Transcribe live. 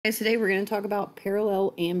Guys, today we're going to talk about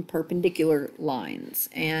parallel and perpendicular lines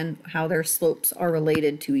and how their slopes are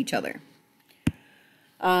related to each other.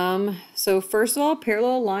 So first of all,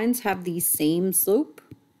 parallel lines have the same slope,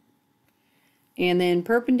 and then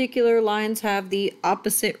perpendicular lines have the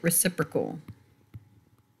opposite reciprocal.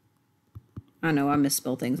 I know I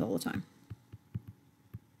misspell things all the time.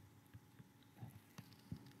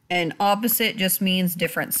 And opposite just means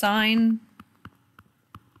different sign.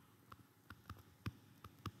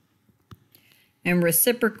 And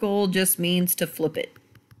reciprocal just means to flip it.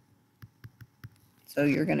 So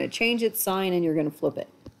you're going to change its sign and you're going to flip it.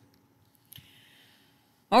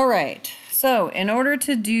 All right, so in order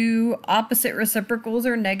to do opposite reciprocals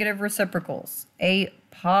or negative reciprocals, a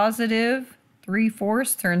positive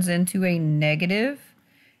 3/4 turns into a negative,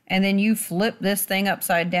 and then you flip this thing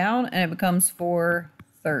upside down and it becomes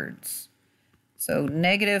 4/3. So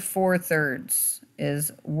negative 4/3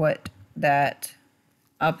 is what that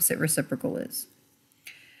opposite reciprocal is.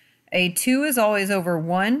 A 2 is always over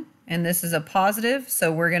 1, and this is a positive, so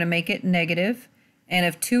we're going to make it negative. And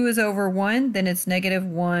if 2 is over 1, then it's negative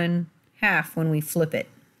 1/2 when we flip it.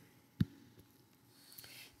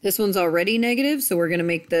 This one's already negative, so we're going to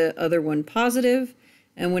make the other one positive.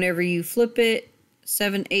 And whenever you flip it,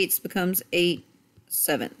 7/8 becomes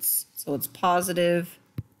 8/7. So it's positive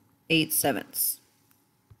 8/7.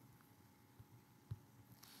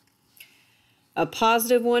 A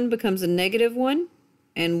positive 1 becomes a negative 1.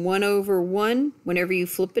 And 1 over 1, whenever you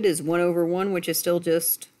flip it, is 1 over 1, which is still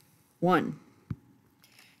just 1.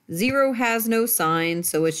 0 has no sign,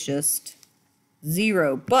 so it's just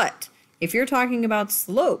 0. But if you're talking about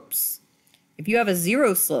slopes, if you have a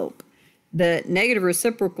 0 slope, the negative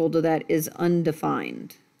reciprocal to that is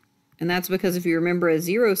undefined. And that's because if you remember, a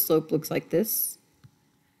 0 slope looks like this,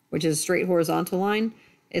 which is a straight horizontal line.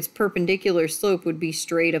 Its perpendicular slope would be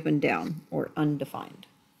straight up and down, or undefined.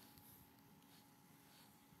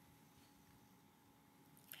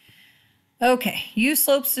 Okay, use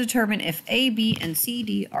slopes to determine if A, B, and C,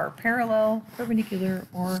 D are parallel, perpendicular,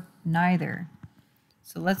 or neither.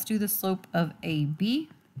 So let's do the slope of AB.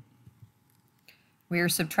 We are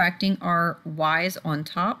subtracting our y's on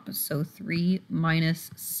top, so 3 minus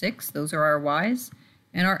 6, those are our y's,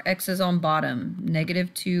 and our x's on bottom,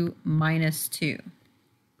 negative 2 minus 2.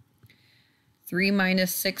 3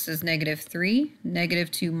 minus 6 is negative 3, negative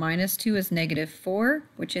 2 minus 2 is negative 4,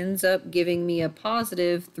 which ends up giving me a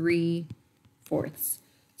positive 3/4.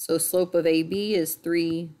 So slope of AB is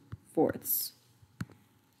 3/4.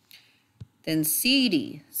 Then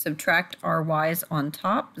CD, subtract our y's on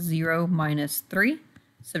top, 0 minus 3.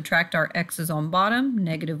 Subtract our x's on bottom,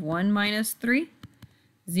 negative 1 minus 3.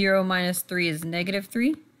 0 minus 3 is negative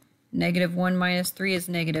 3. Negative 1 minus 3 is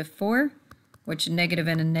negative 4, which negative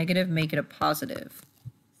and a negative make it a positive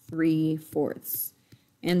 3/4.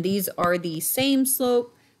 And these are the same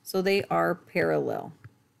slope, so they are parallel.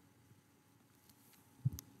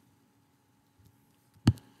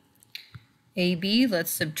 AB,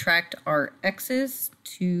 let's subtract our x's,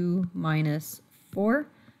 2 minus 4.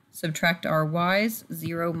 Subtract our y's,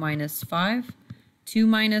 0 minus 5. 2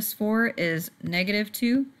 minus 4 is negative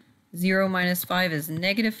 2. 0 minus 5 is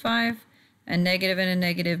negative 5. A negative and a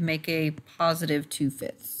negative make a positive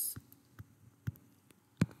 2/5.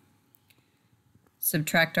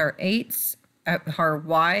 Subtract our 8's, our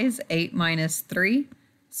y's, 8 minus 3.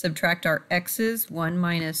 Subtract our x's, 1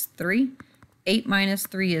 minus 3. 8 minus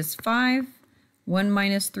 3 is 5. 1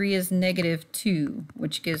 minus 3 is negative 2,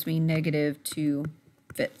 which gives me negative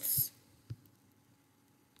 2/5.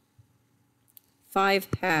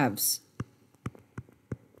 5/2.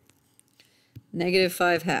 Negative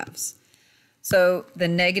 5/2. So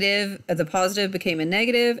the positive became a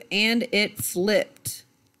negative and it flipped.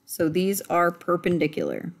 So these are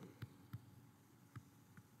perpendicular.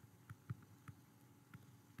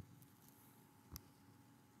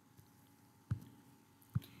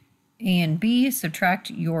 A and B, subtract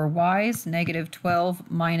your y's, negative 12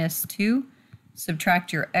 minus 2.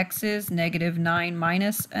 Subtract your x's, negative 9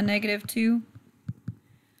 minus a negative 2.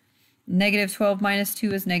 Negative 12 minus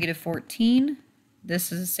 2 is negative 14.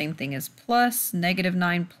 This is the same thing as plus. Negative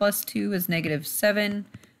 9 plus 2 is negative 7,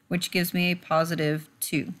 which gives me a positive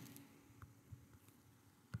 2.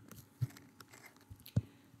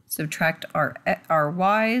 Subtract our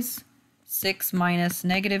y's, 6 minus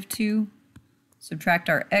negative 2. Subtract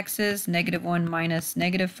our x's, negative 1 minus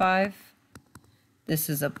negative 5. This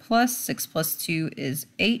is a plus. 6 plus 2 is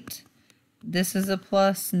 8. This is a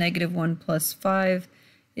plus. Negative 1 plus 5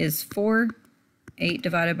 is 4. 8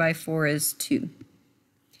 divided by 4 is 2.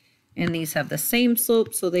 And these have the same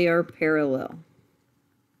slope, so they are parallel.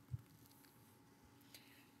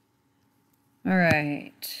 All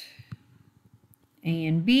right. A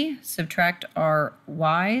and B, subtract our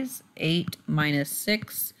y's, 8 minus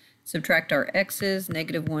 6. Subtract our x's,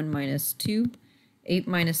 -1 minus 2. 8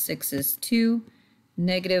 minus 6 is 2.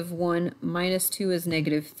 -1 minus 2 is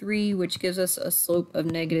 -3, which gives us a slope of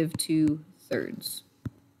 -2/3.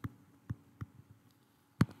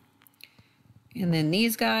 And then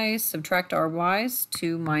these guys, subtract our y's,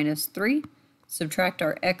 2 minus 3. Subtract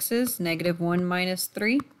our x's, -1 minus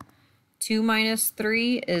 3. 2 minus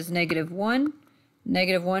 3 is -1.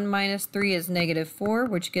 -1 minus 3 is -4,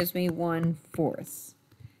 which gives me 1/4.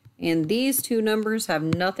 And these two numbers have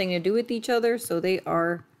nothing to do with each other, so they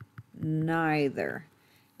are neither.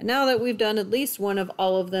 And now that we've done at least one of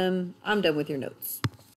all of them, I'm done with your notes.